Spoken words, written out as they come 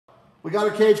We got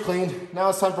her cage cleaned. Now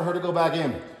it's time for her to go back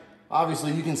in.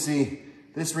 Obviously, you can see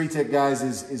this retic, guys,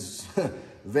 is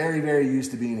very, very used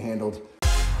to being handled.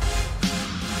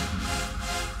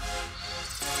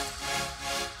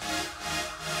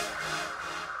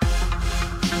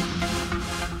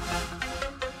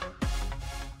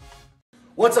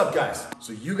 What's up, guys?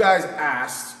 So you guys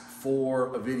asked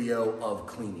for a video of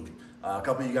cleaning. A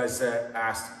couple of you guys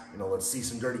asked, let's see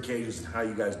some dirty cages and how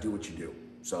you guys do what you do.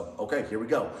 So, okay, here we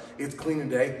go. It's cleaning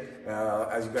day.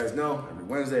 As you guys know, every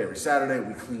Wednesday, every Saturday,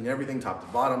 we clean everything top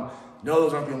to bottom. No,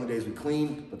 those aren't the only days we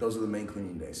clean, but those are the main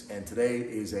cleaning days. And today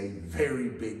is a very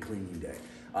big cleaning day.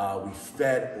 I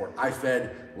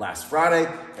fed last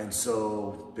Friday, and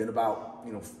so been about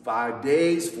 4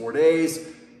 days.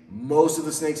 Most of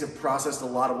the snakes have processed a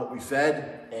lot of what we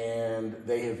fed, and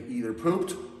they have either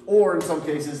pooped or in some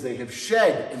cases they have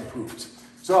shed and pooped.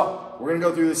 So we're gonna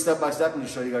go through this step by step and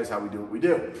just show you guys how we do what we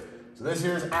do. So this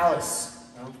here is Alice.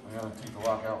 Oh, I gotta take the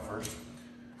lock out first.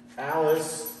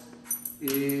 Alice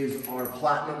is our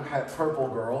platinum het purple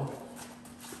girl.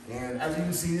 And as you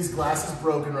can see, this glass is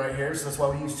broken right here, so that's why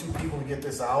we use 2 people to get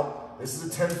this out. This is a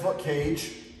 10-foot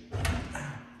cage.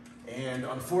 And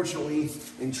unfortunately,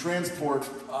 in transport,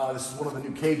 this is one of the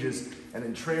new cages, and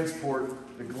in transport,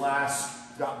 the glass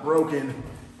got broken,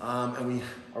 and we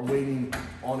are waiting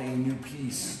on a new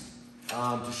piece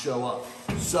to show up.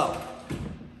 So,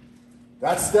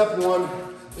 that's step 1.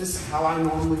 This is how I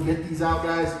normally get these out,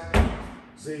 guys.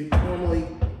 See, normally,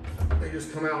 they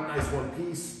just come out nice one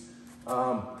piece.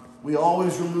 We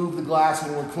always remove the glass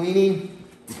when we're cleaning,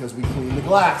 because we clean the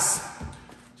glass.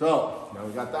 So, now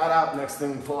we got that out. Next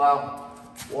thing we pull out,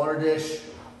 water dish.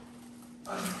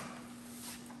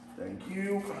 Thank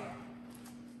you.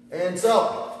 And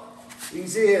so, you can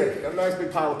see here, got a nice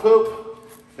big pile of poop,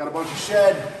 got a bunch of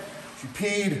shed, she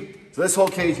peed. So this whole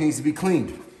cage needs to be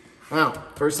cleaned. Now,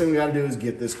 first thing we gotta do is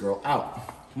get this girl out.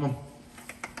 Come on.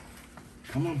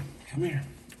 Come on, come here.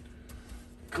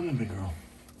 Come on, big girl.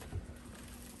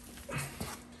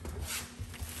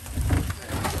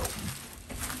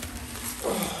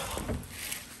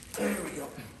 There we go.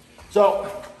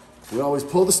 So, we always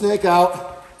pull the snake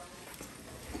out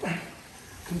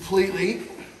completely.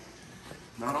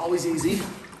 Not always easy.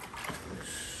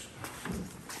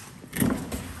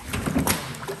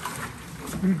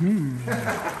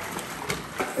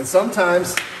 And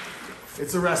sometimes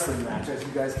it's a wrestling match, as you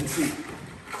guys can see.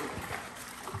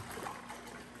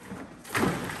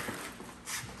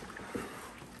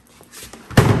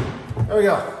 There we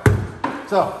go.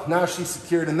 So, now she's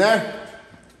secured in there.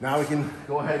 Now we can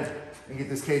go ahead and get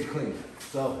this cage cleaned.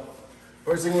 So,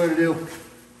 first thing we're gonna do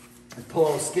is pull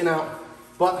all the skin out,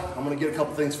 but I'm gonna get a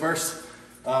couple things first.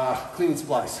 Cleaning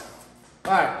supplies.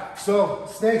 All right, so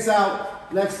snake's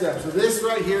out, next step. So this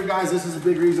right here, guys, this is a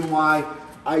big reason why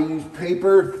I use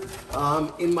paper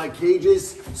in my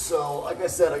cages. So, like I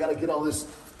said, I gotta get all this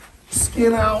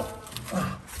skin out.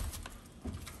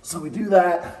 So we do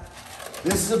that.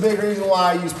 This is a big reason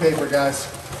why I use paper, guys.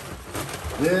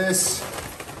 This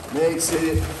makes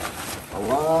it a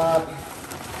lot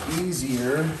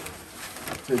easier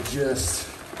to just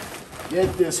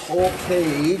get this whole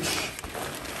cage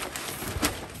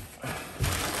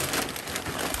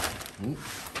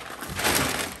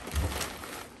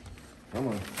come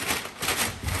on.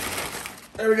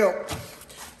 There we go.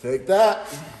 Take that.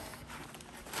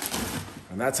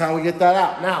 And that's how we get that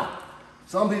out. Now,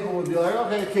 some people would be like,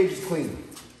 okay, the cage is clean.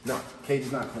 No, the cage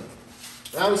is not clean.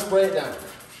 Now we spray it down.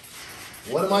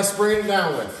 What am I spraying it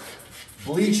down with?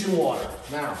 Bleach and water.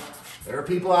 Now, there are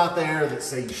people out there that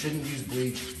say you shouldn't use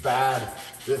bleach, it's bad,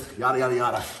 yada, yada,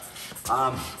 yada.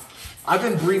 I've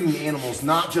been breeding animals,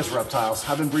 not just reptiles.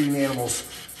 I've been breeding animals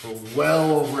for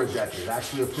well over a decade,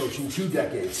 actually approaching 2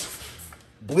 decades.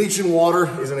 Bleach and water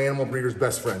is an animal breeder's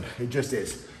best friend. It just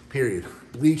is, period.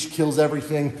 Bleach kills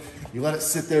everything. You let it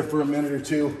sit there for a minute or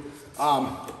 2.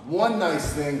 One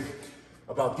nice thing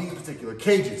about these particular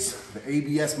cages, the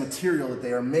ABS material that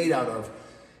they are made out of,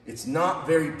 it's not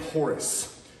very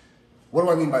porous. What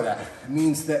do I mean by that? It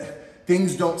means that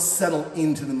things don't settle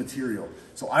into the material.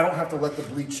 So I don't have to let the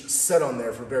bleach set on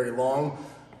there for very long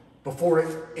before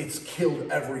it's killed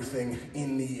everything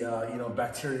in the,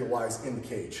 bacteria-wise in the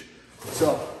cage.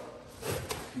 So,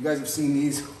 you guys have seen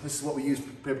these. This is what we use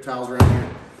paper towels around here.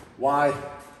 Why?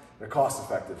 They're cost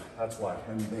effective, that's why.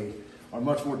 And they are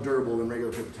much more durable than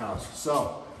regular paper towels.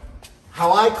 So,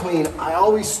 how I clean, I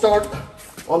always start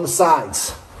on the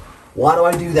sides. Why do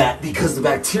I do that? Because the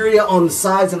bacteria on the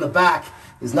sides and the back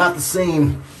is not the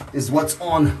same as what's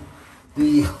on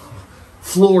the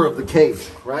floor of the cage,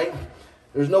 right?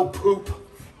 There's no poop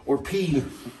or pee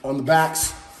on the back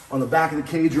of the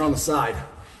cage or on the side.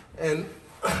 And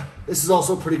this is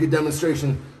also a pretty good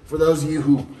demonstration for those of you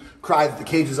who cry that the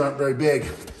cages aren't very big.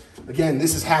 Again,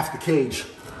 this is half the cage,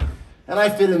 and I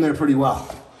fit in there pretty well.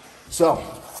 So,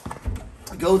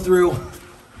 I go through,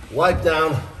 wipe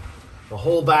down the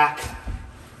whole back.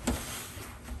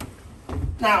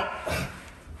 Now,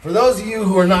 for those of you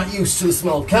who are not used to the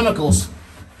smell of chemicals,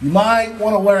 you might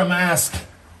want to wear a mask,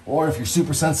 or if you're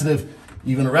super sensitive,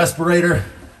 even a respirator.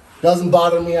 Doesn't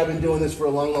bother me. I've been doing this for a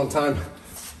long, long time,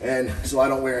 and so I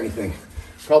don't wear anything.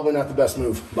 Probably not the best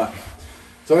move, but.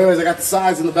 So anyways, I got the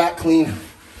sides and the back clean.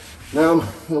 Now I'm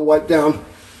gonna wipe down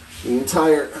the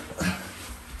entire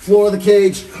floor of the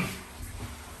cage.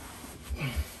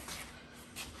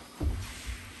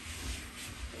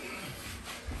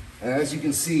 And as you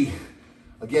can see,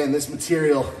 again, this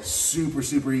material is super,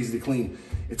 super easy to clean.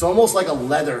 It's almost like a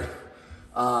leather,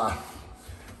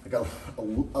 like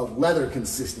a leather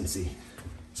consistency.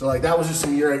 So like that was just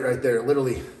some urate right there. It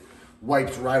literally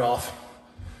wiped right off.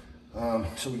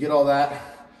 So we get all that,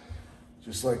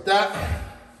 just like that.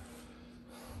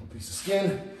 A piece of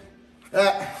skin,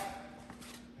 that.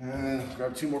 And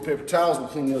grab 2 more paper towels, we'll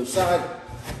clean the other side.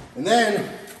 And then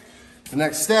the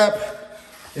next step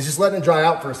is just letting it dry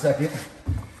out for a second.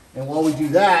 And while we do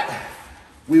that,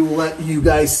 we will let you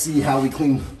guys see how we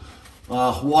clean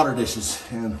water dishes.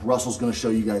 And Russell's gonna show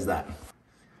you guys that.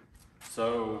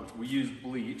 So we use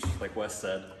bleach, like Wes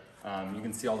said. You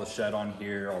can see all the shed on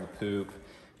here, all the poop,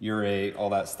 urate, all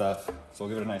that stuff. So we'll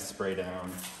give it a nice spray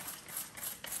down.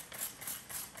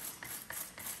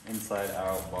 Inside,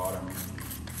 out, bottom,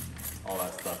 all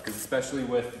that stuff. Because especially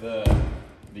with the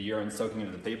urine soaking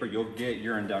into the paper, you'll get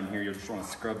urine down here. You'll just want to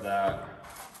scrub that,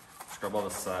 scrub all the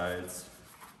sides.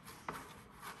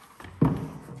 You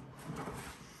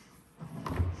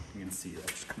can see that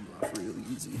just comes off really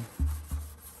easy.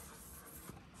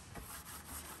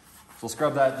 So we'll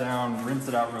scrub that down, rinse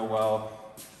it out real well,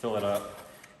 fill it up.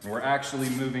 And we're actually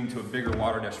moving to a bigger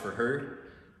water dish for her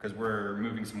because we're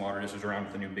moving some water dishes around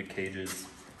with the new big cages.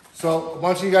 So a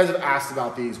bunch of you guys have asked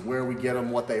about these, where we get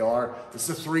them, what they are. This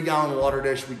is a 3-gallon water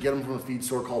dish. We get them from a feed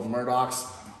store called Murdoch's.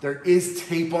 There is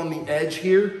tape on the edge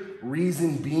here.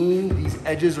 Reason being, these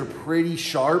edges are pretty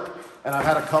sharp, and I've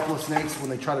had a couple of snakes, when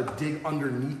they try to dig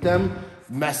underneath them,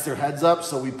 mess their heads up.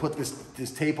 So we put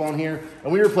this tape on here,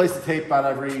 and we replace the tape about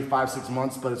every 5-6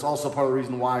 months, but it's also part of the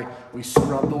reason why we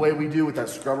scrub the way we do with that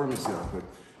scrubber. Let me see real quick.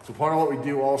 So part of what we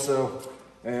do also,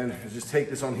 and is just take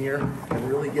this on here and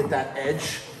really get that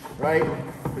edge, right?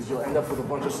 Because you'll end up with a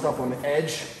bunch of stuff on the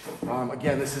edge.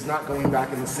 Again, this is not going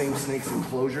back in the same snake's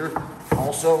enclosure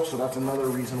also, so that's another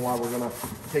reason why we're gonna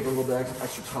take a little bit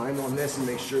extra time on this and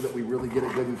make sure that we really get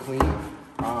it good and clean.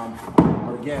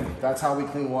 But again, that's how we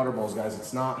clean water bowls, guys.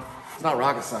 It's not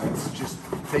rocket science. It's just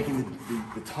taking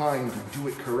the time to do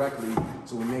it correctly,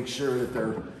 so we make sure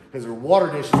that because their water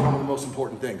dish is one of the most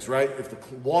important things, right? If the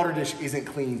water dish isn't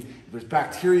clean, if there's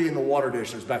bacteria in the water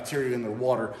dish, there's bacteria in their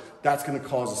water, that's gonna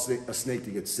cause a snake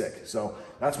to get sick. So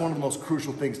that's one of the most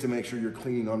crucial things to make sure you're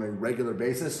cleaning on a regular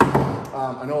basis.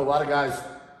 I know a lot of guys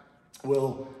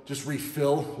will just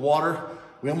refill water.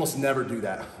 We almost never do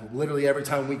that. Literally every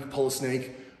time we pull a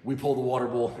snake, we pull the water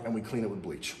bowl and we clean it with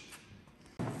bleach.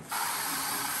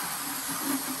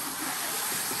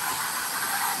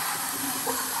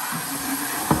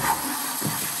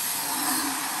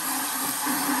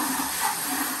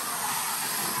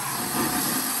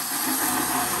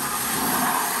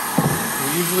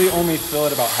 Usually only fill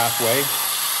it about halfway.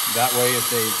 That way if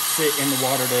they sit in the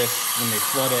water dish, when they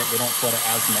flood it, they don't flood it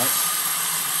as much.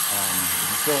 If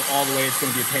you fill it all the way, it's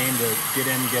going to be a pain to get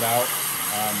in, get out.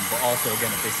 But also,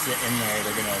 again, if they sit in there,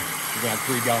 you're going to have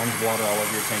 3 gallons of water all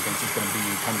over your tank, and it's just going to be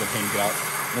kind of a pain to get out.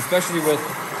 And especially with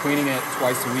cleaning it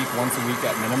twice a week, once a week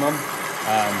at minimum,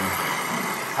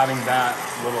 having that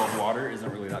little of water isn't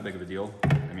really that big of a deal.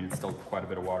 I mean, it's still quite a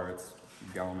bit of water. It's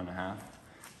a gallon and a half.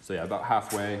 So yeah, about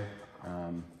halfway.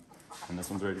 And this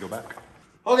one's ready to go back.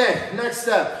 Okay, next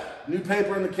step, new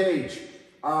paper in the cage.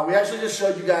 We actually just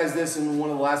showed you guys this in one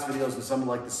of the last videos with some of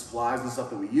like the supplies and stuff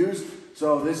that we use.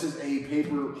 So this is a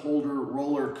paper holder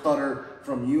roller cutter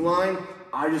from Uline.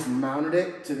 I just mounted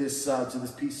it to this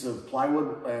piece of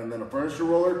plywood and then a furniture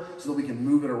roller so that we can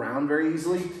move it around very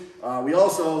easily. We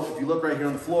also, if you look right here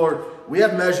on the floor, we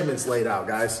have measurements laid out,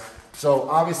 guys. So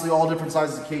obviously all different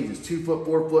sizes of cages, 2 foot,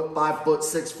 4 foot, 5 foot,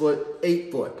 6 foot,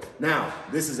 8 foot. Now,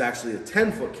 this is actually a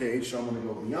 10-foot cage, so I'm gonna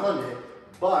go beyond it,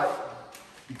 but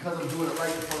because I'm doing it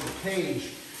right in front of the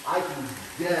cage, I can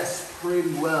guess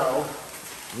pretty well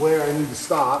where I need to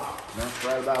stop. And that's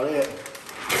right about it.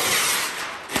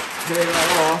 Tear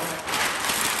that off.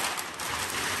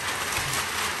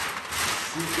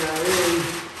 Shoot that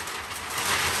in.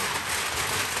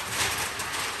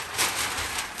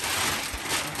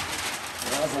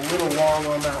 little long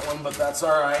on that one, but that's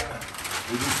all right.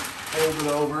 We just fold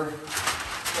it over.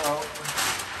 So,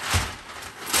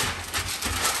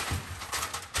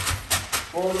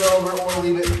 fold it over or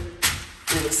leave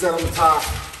it set on the top.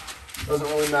 Doesn't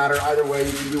really matter. Either way,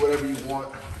 you can do whatever you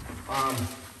want.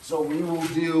 So we will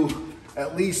do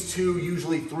at least 2,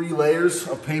 usually 3 layers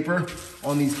of paper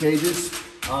on these cages.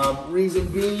 Reason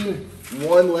being,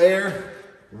 one layer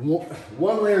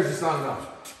is just not enough.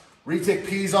 Retic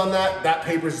peas on that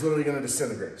paper is literally gonna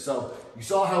disintegrate. So you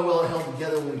saw how well it held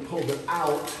together when we pulled it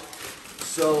out.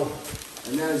 So,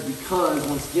 and that is because,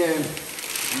 once again,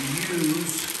 we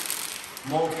use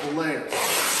multiple layers.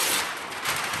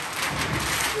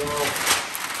 So,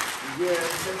 again,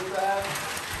 take that.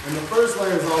 And the first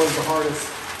layer is always the hardest.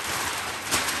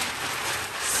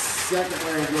 Second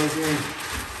layer goes in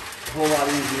a whole lot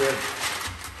easier.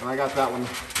 And I got that one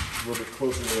a little bit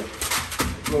closer to the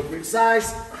appropriate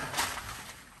size.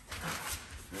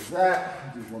 There's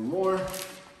that. Do one more.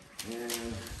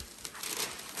 And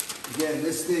again,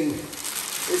 this thing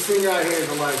right here is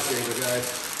a lifesaver, guys.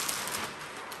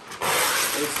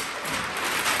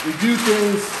 We do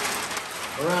things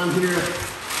around here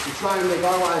to try and make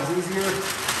our lives easier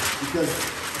because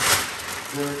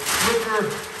the quicker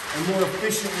and more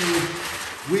efficiently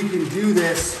we can do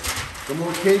this, the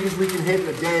more cages we can hit in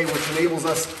a day, which enables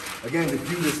us, again, to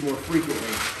do this more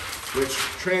frequently, which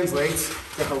translates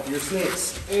to healthier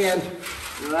snakes. And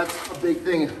you know, that's a big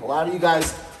thing. A lot of you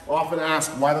guys often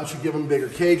ask, why don't you give them bigger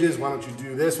cages? Why don't you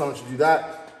do this? Why don't you do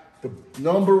that? The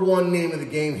 #1 name of the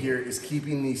game here is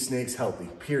keeping these snakes healthy,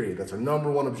 period. That's our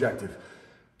 #1 objective.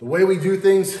 The way we do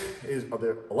things is,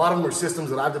 a lot of them are systems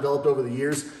that I've developed over the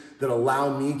years that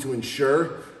allow me to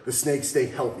ensure the snakes stay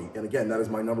healthy. And again, that is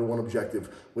my #1 objective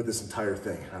with this entire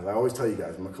thing. As I always tell you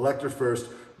guys, I'm a collector first,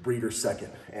 breeder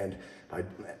second. And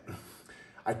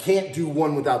I can't do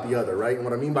one without the other, right? And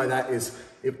what I mean by that is,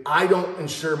 if I don't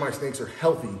ensure my snakes are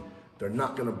healthy, they're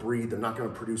not gonna breed, they're not gonna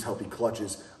produce healthy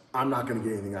clutches, I'm not gonna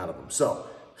get anything out of them. So,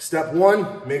 step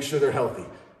 1, make sure they're healthy.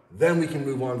 Then we can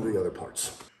move on to the other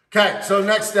parts. Okay, so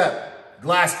next step,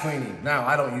 glass cleaning. Now,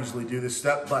 I don't usually do this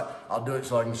step, but I'll do it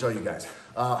so I can show you guys.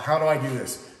 How do I do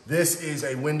this? This is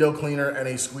a window cleaner and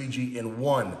a squeegee in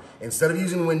one. Instead of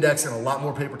using Windex and a lot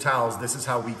more paper towels, this is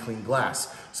how we clean glass.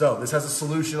 So this has a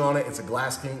solution on it. It's a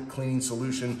glass cleaning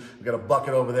solution. We got a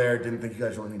bucket over there. Didn't think you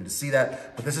guys really needed to see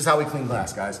that, but this is how we clean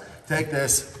glass, guys. Take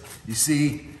this, you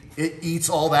see, it eats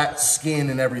all that skin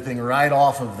and everything right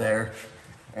off of there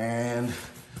and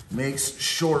makes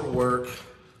short work.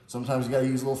 Sometimes you gotta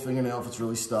use a little fingernail if it's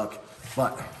really stuck,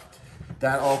 but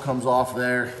that all comes off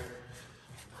there.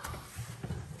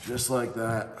 Just like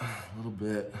that, a little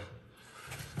bit.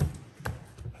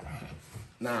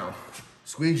 Now,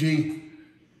 squeegee,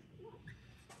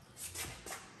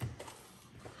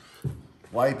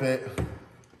 wipe it,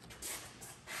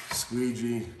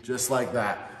 squeegee, just like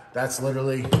that. That's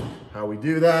literally how we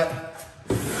do that.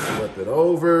 Flip it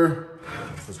over,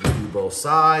 because we do both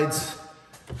sides,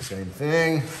 same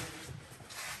thing.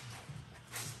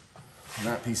 And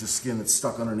that piece of skin that's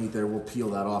stuck underneath there, we'll peel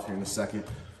that off here in a second.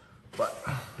 But,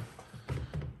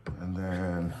 and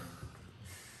then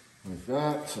like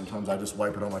that. Sometimes I just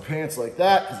wipe it on my pants like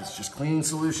that because it's just cleaning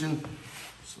solution,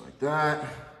 just like that.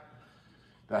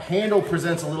 The handle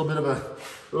presents a little bit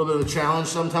of a challenge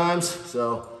sometimes,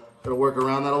 so gotta work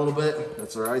around that a little bit.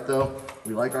 That's all right though.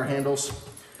 We like our handles,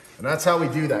 and that's how we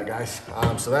do that, guys.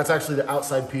 So that's actually the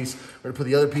outside piece. We're gonna put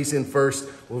the other piece in first.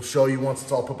 We'll show you once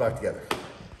it's all put back together.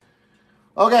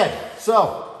 Okay,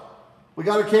 so we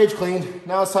got her cage cleaned.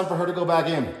 Now it's time for her to go back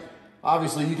in.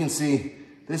 Obviously, you can see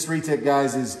this Retic,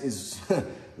 guys, is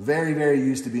very, very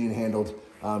used to being handled.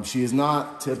 She is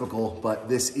not typical, but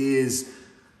this is,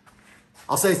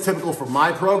 I'll say it's typical for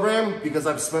my program because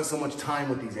I've spent so much time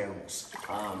with these animals.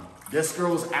 This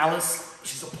girl is Alice.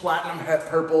 She's a platinum het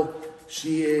purple.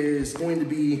 She is going to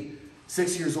be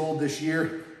 6 years old this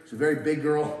year. She's a very big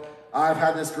girl. I've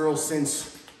had this girl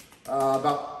since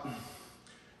about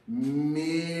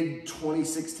mid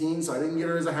 2016, so I didn't get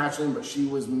her as a hatchling, but she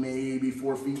was maybe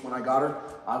 4 feet when I got her.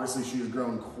 Obviously, she has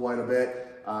grown quite a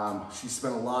bit. She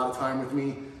spent a lot of time with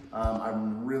me.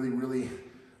 I'm really, really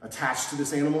attached to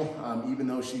this animal, even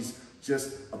though she's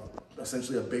just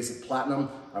essentially a basic platinum.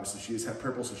 Obviously, she is het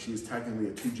purple, so she is technically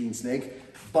a 2-gene snake,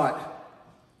 but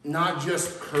not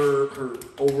just her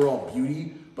overall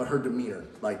beauty, but her demeanor.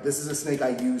 Like, this is a snake I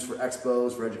use for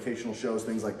expos, for educational shows,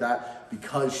 things like that,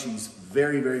 because she's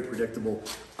very, very predictable.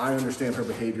 I understand her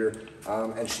behavior,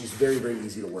 and she's very, very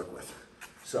easy to work with.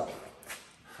 So,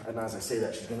 and as I say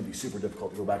that, she's gonna be super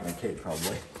difficult to go back in the cage,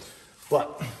 probably.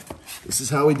 But this is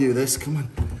how we do this. Come on.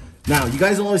 Now, you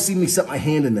guys always see me set my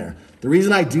hand in there. The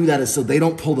reason I do that is so they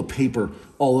don't pull the paper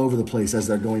all over the place as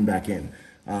they're going back in.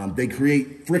 They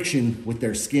create friction with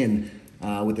their skin,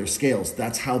 with their scales.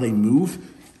 That's how they move.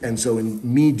 And so in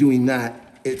me doing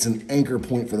that, it's an anchor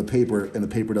point for the paper, and the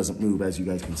paper doesn't move, as you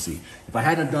guys can see. If I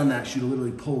hadn't done that, she'd have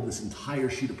literally pulled this entire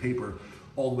sheet of paper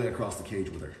all the way across the cage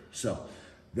with her. So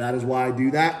that is why I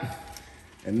do that.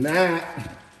 And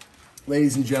that,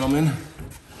 ladies and gentlemen,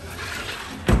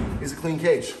 is a clean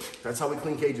cage. That's how we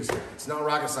clean cages here. It's not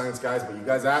rocket science, guys, but you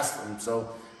guys asked, and so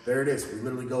there it is. We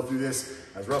literally go through this,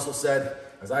 as Russell said,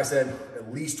 as I said,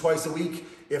 at least twice a week,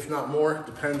 if not more.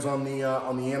 Depends on the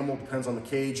animal, depends on the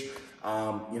cage.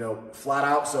 You know, flat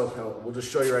out. So we'll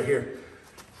just show you right here.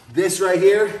 This right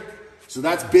here. So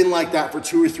that's been like that for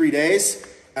 2 or 3 days,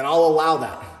 and I'll allow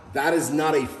that. That is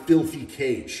not a filthy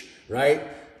cage, right?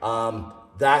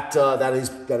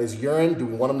 That is urine. Do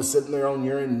we want them to sit in their own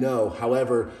urine? No.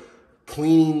 However,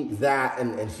 cleaning that,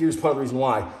 and here's part of the reason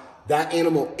why. That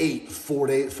animal ate 4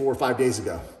 or 5 days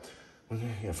ago.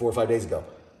 Yeah, 4 or 5 days ago.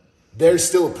 There's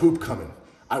still a poop coming.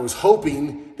 I was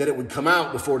hoping that it would come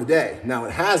out before today. Now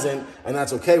it hasn't, and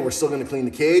that's okay. We're still gonna clean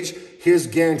the cage. Here's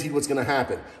guaranteed what's gonna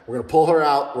happen. We're gonna pull her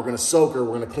out, we're gonna soak her,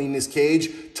 we're gonna clean this cage.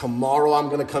 Tomorrow I'm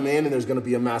gonna come in and there's gonna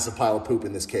be a massive pile of poop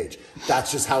in this cage. That's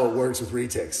just how it works with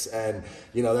Retics. And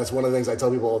you know, that's one of the things I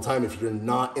tell people all the time. If you're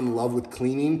not in love with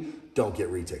cleaning, don't get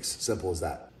Retics. Simple as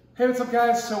that. Hey, what's up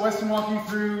guys? So Weston walked you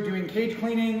through doing cage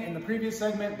cleaning in the previous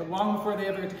segment, but long before they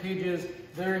ever get to cages,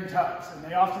 they're in tubs. And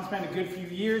they often spend a good few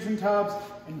years in tubs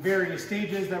in various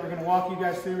stages that we're gonna walk you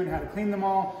guys through and how to clean them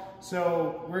all.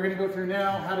 So we're gonna go through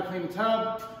now how to clean a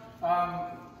tub.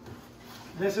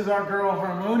 This is our girl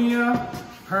Harmonia.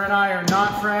 Her and I are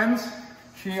not friends.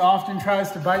 She often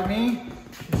tries to bite me.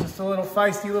 She's just a little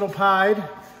feisty little pied.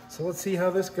 So let's see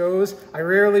how this goes. I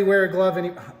rarely wear a glove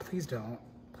please don't.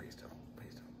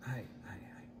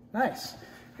 Nice.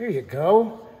 Here you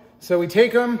go. So we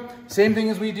take them, same thing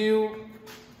as we do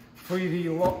for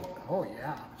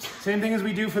same thing as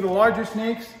we do for the larger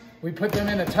snakes. We put them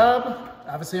in a tub,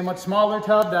 obviously a much smaller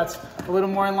tub that's a little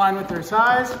more in line with their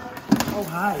size. Oh,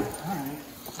 hi.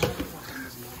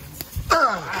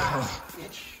 All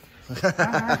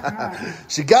right.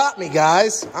 She got me,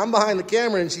 guys. I'm behind the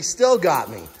camera and she still got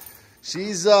me.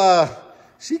 She's,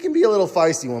 she can be a little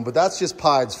feisty one, but that's just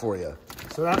pieds for you.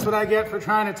 So that's what I get for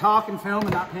trying to talk and film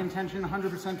and not paying attention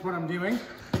 100% to what I'm doing.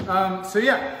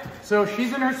 So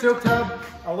she's in her soak tub,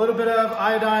 a little bit of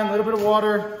iodine, a little bit of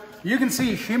water. You can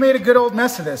see she made a good old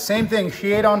mess of this. Same thing,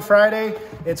 she ate on Friday,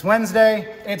 it's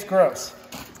Wednesday, it's gross.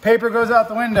 Paper goes out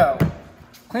the window.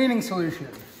 Cleaning solution.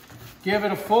 Give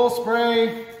it a full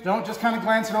spray. Don't just kind of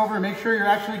glance it over. Make sure you're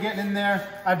actually getting in there.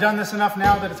 I've done this enough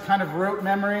now that it's kind of rote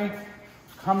memory.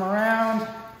 Come around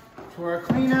to our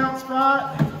clean out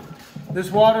spot. This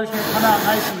water is going to come out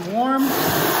nice and warm.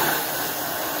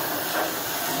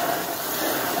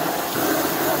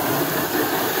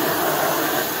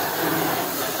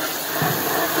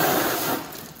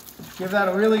 Give that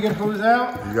a really good hose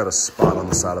out. You got a spot on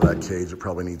the side of that cage. It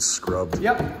probably needs scrubbed.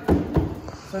 Yep.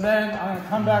 So then I'm going to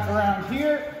come back around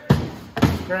here,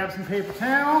 grab some paper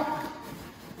towel,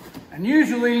 and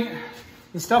usually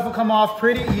the stuff will come off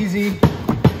pretty easy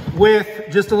with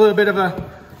just a little bit of a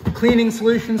cleaning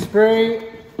solution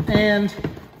spray and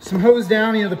some hose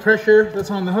down, you know, the pressure that's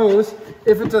on the hose.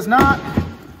 If it does not,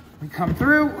 we come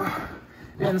through,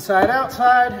 inside,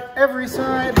 outside, every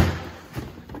side,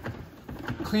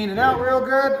 clean it out real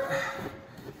good.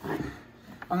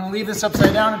 I'm gonna leave this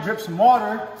upside down and drip some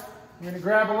water. I'm gonna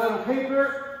grab a little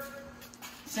paper,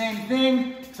 same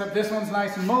thing, except this one's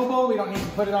nice and mobile. We don't need to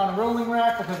put it on a rolling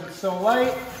rack because it's so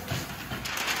light.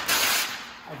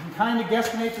 I can kind of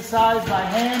guesstimate the size by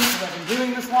hand because I've been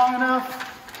doing this long enough.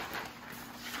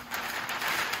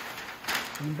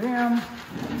 And bam,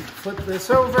 flip this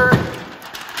over.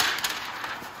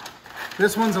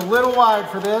 This one's a little wide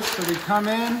for this, so we come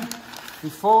in, we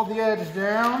fold the edge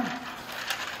down.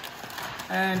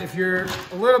 And if you're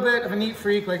a little bit of a neat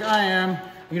freak like I am,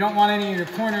 you don't want any of your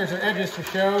corners or edges to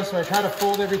show, so I try to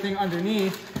fold everything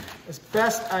underneath as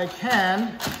best I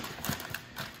can.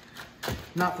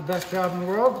 Not the best job in the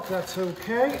world, but that's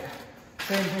okay.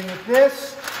 Same thing with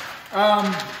this.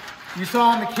 You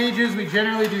saw in the cages, we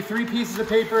generally do 3 pieces of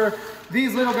paper.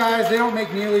 These little guys, they don't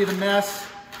make nearly the mess.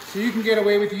 So you can get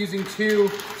away with using 2,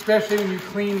 especially when you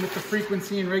clean with the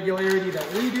frequency and regularity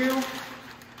that we do.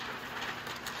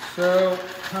 So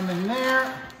come in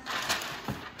there,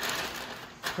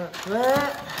 cut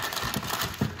that.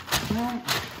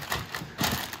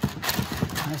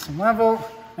 Nice and level.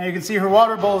 Now you can see her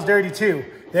water bowl is dirty too.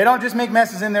 They don't just make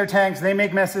messes in their tanks, they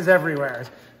make messes everywhere.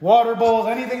 Water bowls,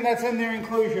 anything that's in their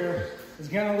enclosure is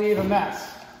gonna leave a mess.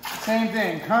 Same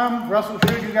thing. Come, Russell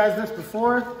showed you guys this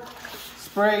before.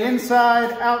 Spray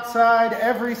inside, outside,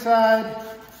 every side.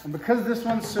 And because this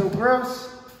one's so gross,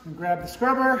 grab the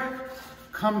scrubber,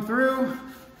 come through.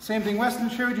 Same thing Weston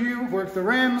showed you. Work the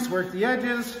rims, work the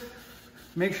edges.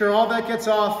 Make sure all that gets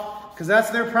off, because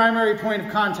that's their primary point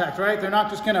of contact, right? They're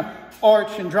not just gonna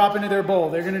arch and drop into their bowl.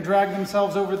 They're gonna drag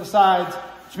themselves over the sides,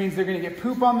 which means they're gonna get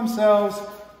poop on themselves,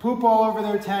 poop all over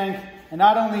their tank. And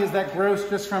not only is that gross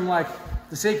just from like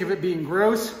the sake of it being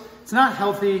gross, it's not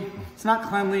healthy, it's not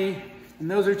cleanly. And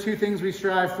those are two things we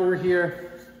strive for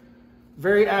here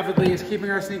very avidly, is keeping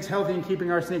our snakes healthy and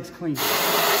keeping our snakes clean.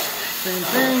 Same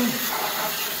thing.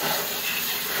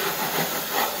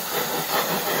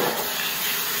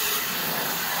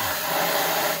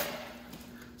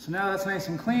 So now that's nice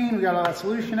and clean. We got all that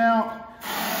solution out.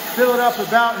 Fill it up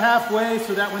about halfway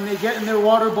so that when they get in their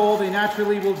water bowl, they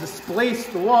naturally will displace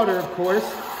the water, of course.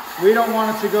 We don't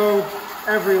want it to go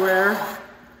everywhere.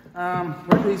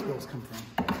 Where do these bowls come from?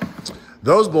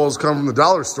 Those bowls come from the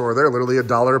dollar store. They're literally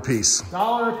 $1 a piece.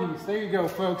 $1 a piece. There you go,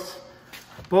 folks.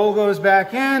 Bowl goes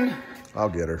back in. I'll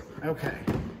get her. Okay.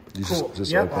 You Cool.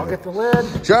 just Yep, open I'll it. get the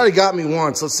lid. She already got me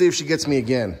once. Let's see if she gets me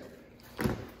again.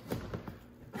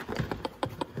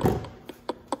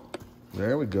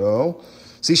 There we go.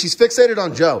 See, she's fixated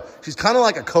on Joe. She's kind of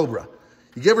like a cobra.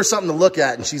 You give her something to look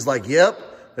at and she's like, yep,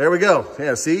 there we go.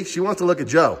 Yeah, see, she wants to look at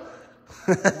Joe.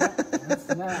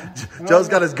 Joe's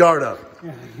got his guard up.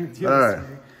 Yeah, all right.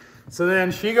 So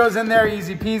then she goes in there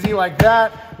easy peasy like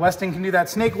that. Weston can do that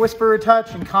snake whisperer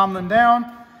touch and calm them down.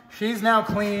 She's now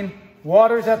clean.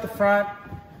 Water's at the front.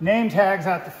 Name tags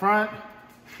at the front.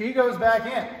 She goes back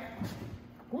in.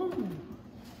 Woo.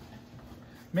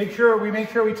 Make sure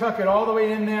we tuck it all the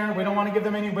way in there. We don't want to give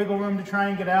them any wiggle room to try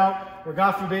and get out. Or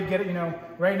God forbid, get it, you know,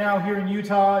 right now here in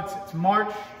Utah, it's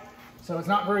March, so it's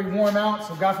not very warm out.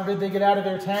 So God forbid they get out of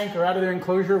their tank or out of their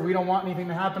enclosure. We don't want anything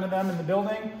to happen to them in the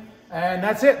building. And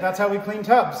that's it. That's how we clean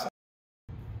tubs.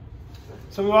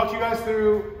 So we walked you guys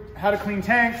through how to clean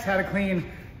tanks, how to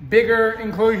clean bigger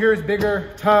enclosures,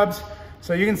 bigger tubs.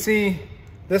 So you can see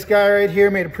this guy right here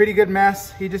made a pretty good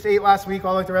mess. He just ate last week,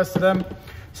 all like the rest of them.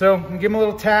 So I'm gonna give him a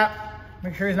little tap,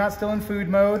 make sure he's not still in food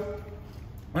mode.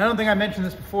 And I don't think I mentioned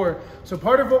this before. So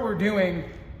part of what we're doing,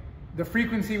 the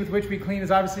frequency with which we clean,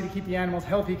 is obviously to keep the animals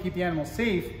healthy, keep the animals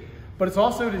safe, but it's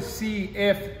also to see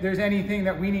if there's anything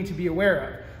that we need to be aware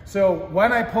of. So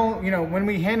when I pull, you know, when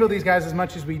we handle these guys as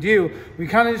much as we do, we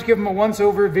kind of just give them a once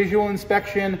over visual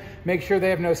inspection, make sure they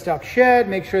have no stuck shed,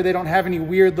 make sure they don't have any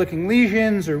weird looking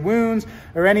lesions or wounds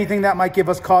or anything that might give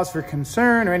us cause for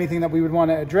concern or anything that we would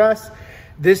want to address.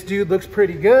 This dude looks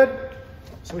pretty good.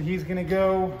 So he's gonna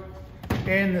go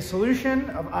in the solution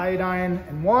of iodine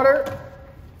and water.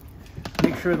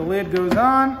 Make sure the lid goes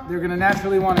on. They're gonna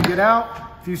naturally wanna get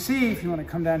out. If you wanna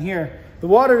come down here, the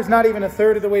water is not even a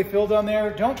third of the way filled on there.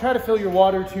 Don't try to fill your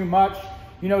water too much,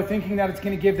 you know, thinking that it's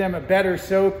gonna give them a better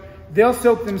soak. They'll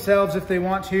soak themselves if they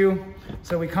want to.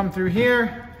 So we come through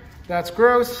here. That's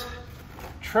gross.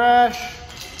 Trash.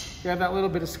 Grab that little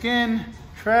bit of skin.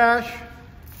 Trash.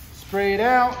 Spray it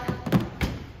out.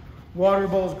 Water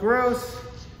bowl's gross.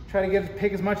 Try to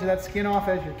pick as much of that skin off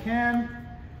as you can.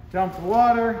 Dump the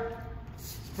water.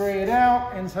 Spray it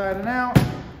out, inside and out.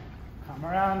 Come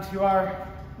around to our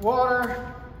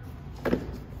water.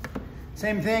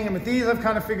 Same thing, and with these I've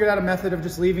kind of figured out a method of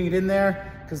just leaving it in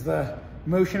there because the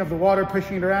motion of the water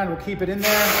pushing it around will keep it in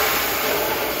there.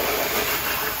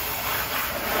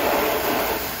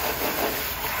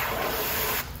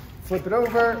 Flip it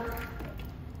over.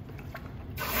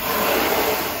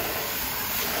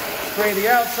 Spray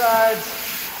the outsides.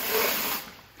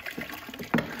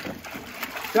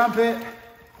 Dump it.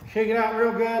 Shake it out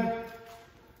real good.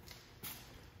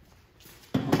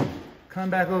 Come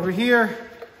back over here.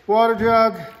 Water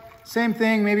jug. Same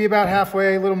thing, maybe about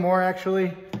halfway, a little more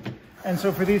actually. And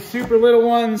so for these super little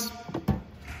ones,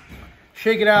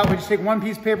 shake it out. We just take one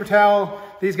piece of paper towel.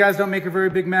 These guys don't make a very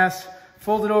big mess.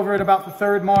 Fold it over at about the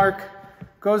 3rd mark.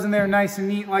 Goes in there nice and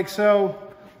neat like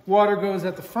so. Water goes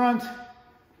at the front.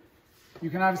 You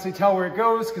can obviously tell where it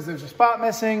goes because there's a spot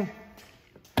missing.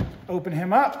 Open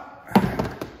him up.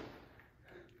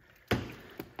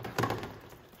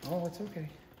 Oh, it's okay.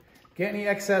 Get any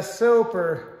excess soap,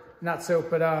 or not soap,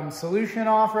 but solution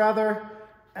off rather.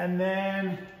 And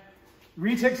then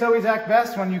Retics always act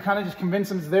best when you kind of just convince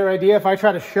them it's their idea. If I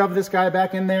try to shove this guy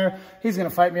back in there, he's gonna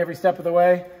fight me every step of the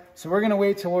way. So we're gonna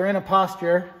wait till we're in a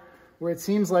posture where it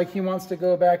seems like he wants to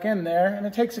go back in there. And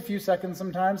it takes a few seconds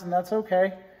sometimes, and that's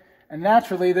okay. And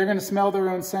naturally, they're gonna smell their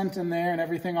own scent in there and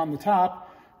everything on the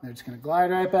top. They're just gonna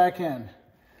glide right back in.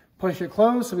 Push it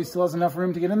closed so he still has enough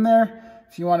room to get in there.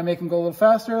 If you want to make them go a little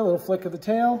faster, a little flick of the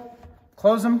tail,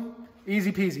 close them,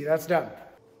 easy peasy, that's done.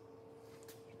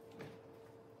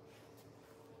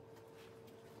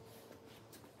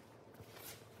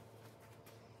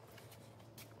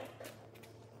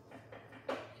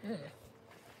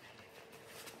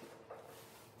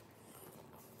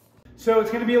 So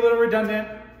it's going to be a little redundant,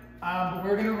 but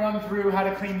we're going to run through how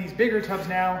to clean these bigger tubs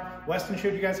now. Weston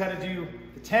showed you guys how to do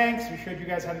the tanks. We showed you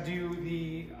guys how to do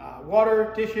the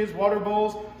water dishes, water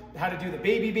bowls, how to do the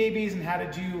babies, and how to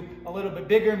do a little bit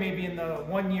bigger, maybe in the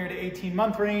 1 year to 18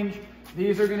 month range.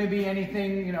 These are going to be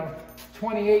anything,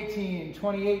 2018,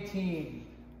 2018,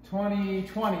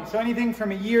 2020. So anything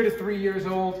from 1 year to 3 years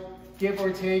old, give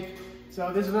or take.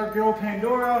 So this is our girl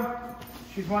Pandora.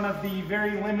 She's one of the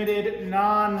very limited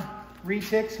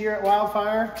non-Retics here at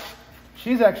Wildfire.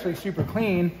 She's actually super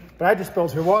clean, but I just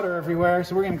spilled her water everywhere,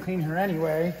 so we're gonna clean her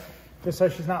anyway, just so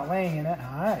she's not laying in it.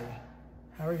 Hi,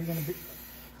 how are you gonna be?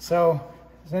 So,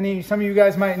 some of you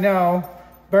guys might know,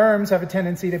 berms have a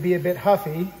tendency to be a bit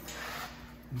huffy,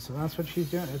 and so that's what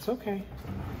she's doing. It's okay.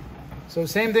 So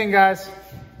same thing, guys.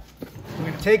 I'm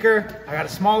gonna take her. I got a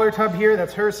smaller tub here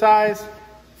that's her size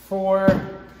for,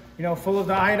 full of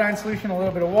the iodine solution, a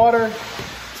little bit of water.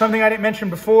 Something I didn't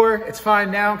mention before, it's fine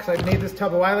now because I made this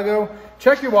tub a while ago.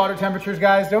 Check your water temperatures,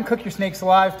 guys. Don't cook your snakes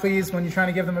alive, please, when you're trying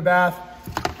to give them a bath.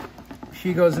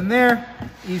 She goes in there,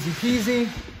 easy peasy.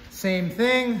 Same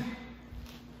thing.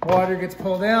 Water gets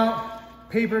pulled out,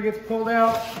 paper gets pulled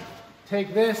out.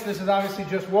 Take this. This is obviously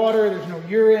just water. There's no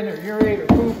urine or urate or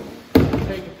poop.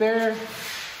 Take it there.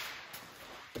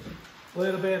 A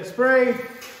little bit of spray.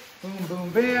 Boom, boom,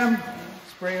 bam.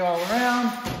 Spray all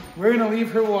around. We're gonna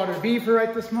leave her water be for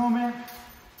right this moment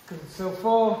because it's so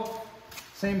full.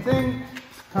 Same thing,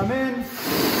 come in.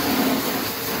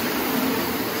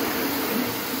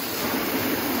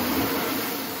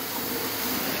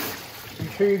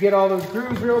 Make sure you get all those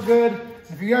grooves real good.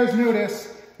 If you guys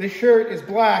notice, this shirt is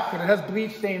black, but it has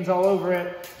bleach stains all over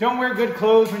it. Don't wear good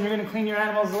clothes when you're gonna clean your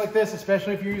animals like this,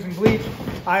 especially if you're using bleach.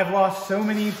 I have lost so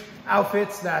many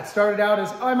outfits that started out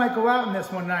as, I might go out in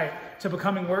this one night, to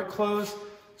becoming work clothes.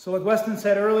 So like Weston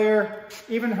said earlier,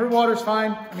 even her water's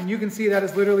fine. I mean, you can see that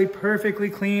is literally perfectly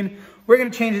clean. We're gonna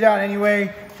change it out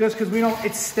anyway, just because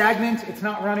it's stagnant, it's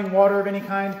not running water of any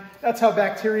kind. That's how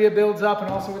bacteria builds up, and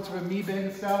also it's amoeba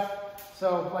and stuff.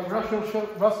 So like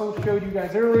Russell showed you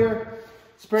guys earlier,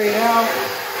 spray it out,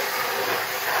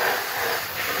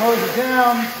 close it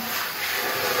down.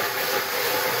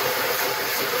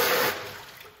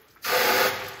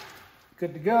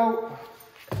 Good to go.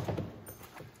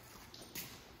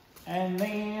 And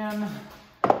then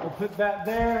we'll put that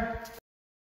there.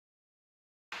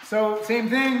 So same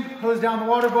thing, hose down the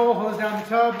water bowl, hose down the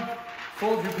tub,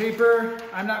 fold your paper.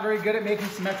 I'm not very good at making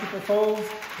symmetrical folds.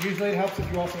 Usually it helps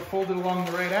if you also fold it along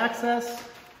the right axis.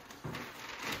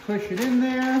 Push it in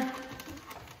there,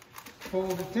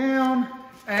 fold it down.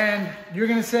 And you're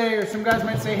gonna say, or some guys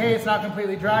might say, hey, it's not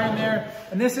completely dry in there.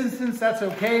 In this instance, that's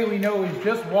okay. We know it was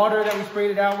just water that we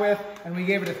sprayed it out with, and we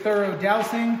gave it a thorough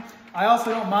dousing. I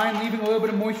also don't mind leaving a little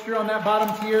bit of moisture on that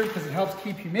bottom tier because it helps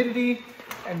keep humidity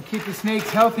and keep the snakes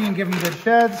healthy and give them good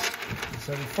sheds.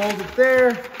 So we fold it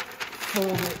there,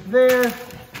 fold it there.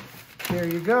 There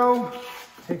you go.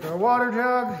 Take our water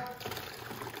jug.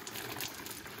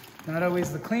 Not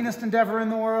always the cleanest endeavor in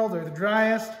the world or the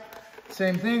driest.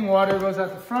 Same thing, water goes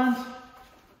out the front.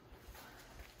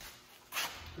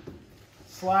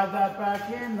 Slide that back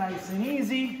in, nice and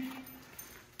easy.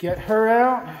 Get her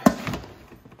out.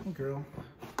 Oh, girl.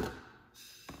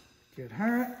 Get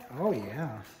her. Oh, yeah.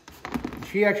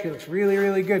 She actually looks really,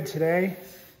 really good today.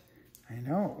 I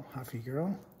know, Huffy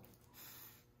girl.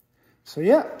 So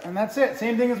yeah, and that's it.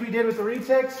 Same thing as we did with the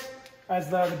Retics, as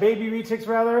the baby Retics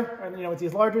rather, with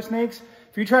these larger snakes.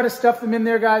 If you try to stuff them in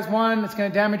there, guys, one, it's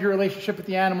going to damage your relationship with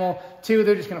the animal. Two,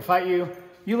 they're just going to fight you.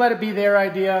 You let it be their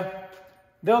idea.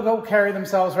 They'll go carry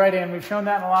themselves right in. We've shown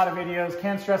that in a lot of videos.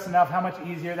 Can't stress enough how much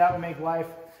easier that would make life.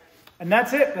 And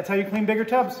that's it. That's how you clean bigger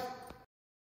tubs.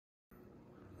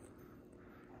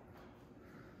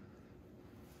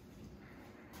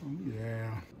 Oh,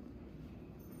 yeah.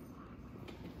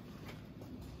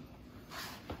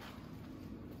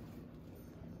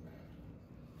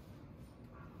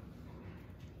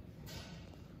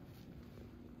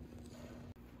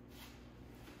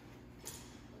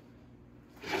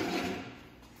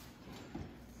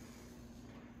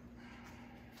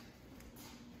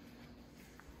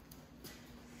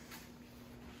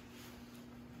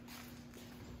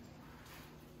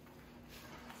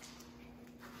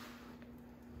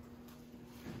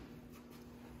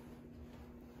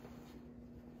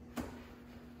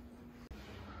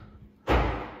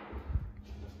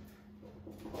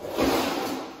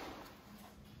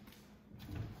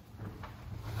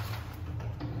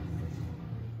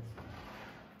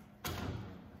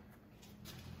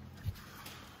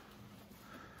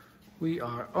 We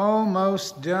are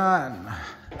almost done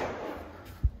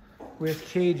with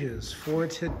cages for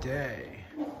today.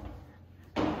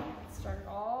 Start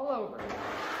all over.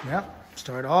 Yep,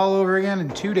 start all over again in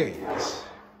 2 days.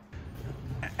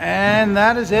 And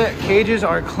that is it. Cages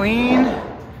are clean.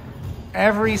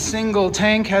 Every single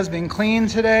tank has been cleaned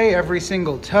today, every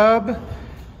single tub.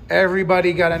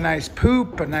 Everybody got a nice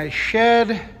poop, a nice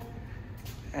shed,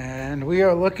 and we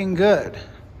are looking good.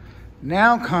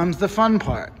 Now comes the fun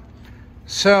part.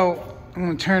 So I'm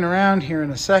gonna turn around here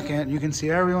in a second. You can see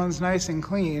everyone's nice and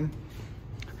clean.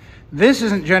 This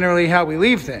isn't generally how we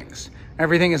leave things.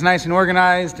 Everything is nice and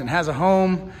organized and has a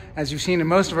home, as you've seen in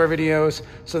most of our videos.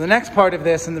 So the next part of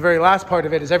this and the very last part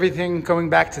of it is everything going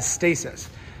back to stasis.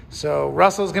 So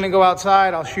Russell's gonna go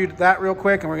outside, I'll shoot that real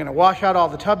quick, and we're gonna wash out all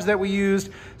the tubs that we used,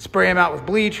 spray them out with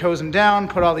bleach, hose them down,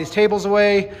 put all these tables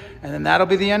away, and then that'll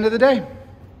be the end of the day.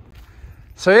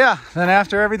 So yeah, then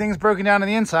after everything's broken down on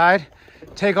the inside,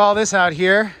 take all this out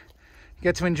here,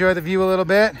 get to enjoy the view a little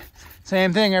bit.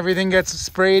 Same thing, everything gets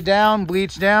sprayed down,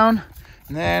 bleached down,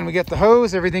 and then we get the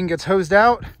hose, everything gets hosed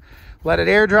out, let it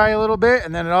air dry a little bit,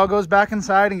 and then it all goes back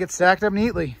inside and gets stacked up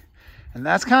neatly. And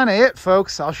that's kind of it,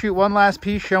 folks. I'll shoot one last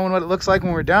piece showing what it looks like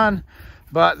when we're done.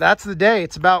 But that's the day.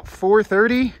 It's about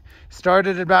 4:30.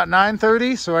 Started at about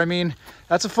 9:30. So, I mean,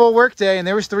 that's a full work day. And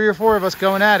there was 3 or 4 of us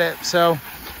going at it. So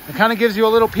it kind of gives you a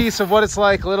little piece of what it's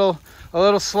like, a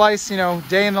little slice, you know,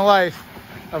 day in the life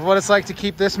of what it's like to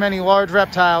keep this many large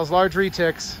reptiles, large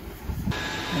retics.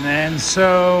 And then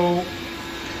so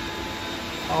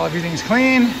everything's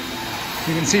clean.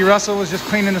 You can see Russell was just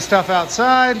cleaning the stuff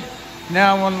outside.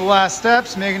 Now one of the last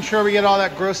steps, making sure we get all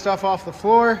that gross stuff off the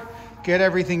floor, get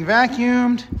everything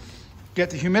vacuumed, get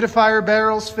the humidifier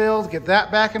barrels filled, get that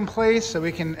back in place so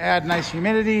we can add nice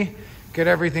humidity, get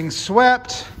everything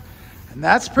swept. And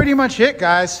that's pretty much it,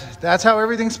 guys. That's how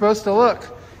everything's supposed to look.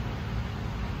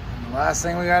 And the last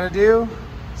thing we gotta do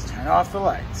is turn off the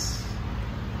lights.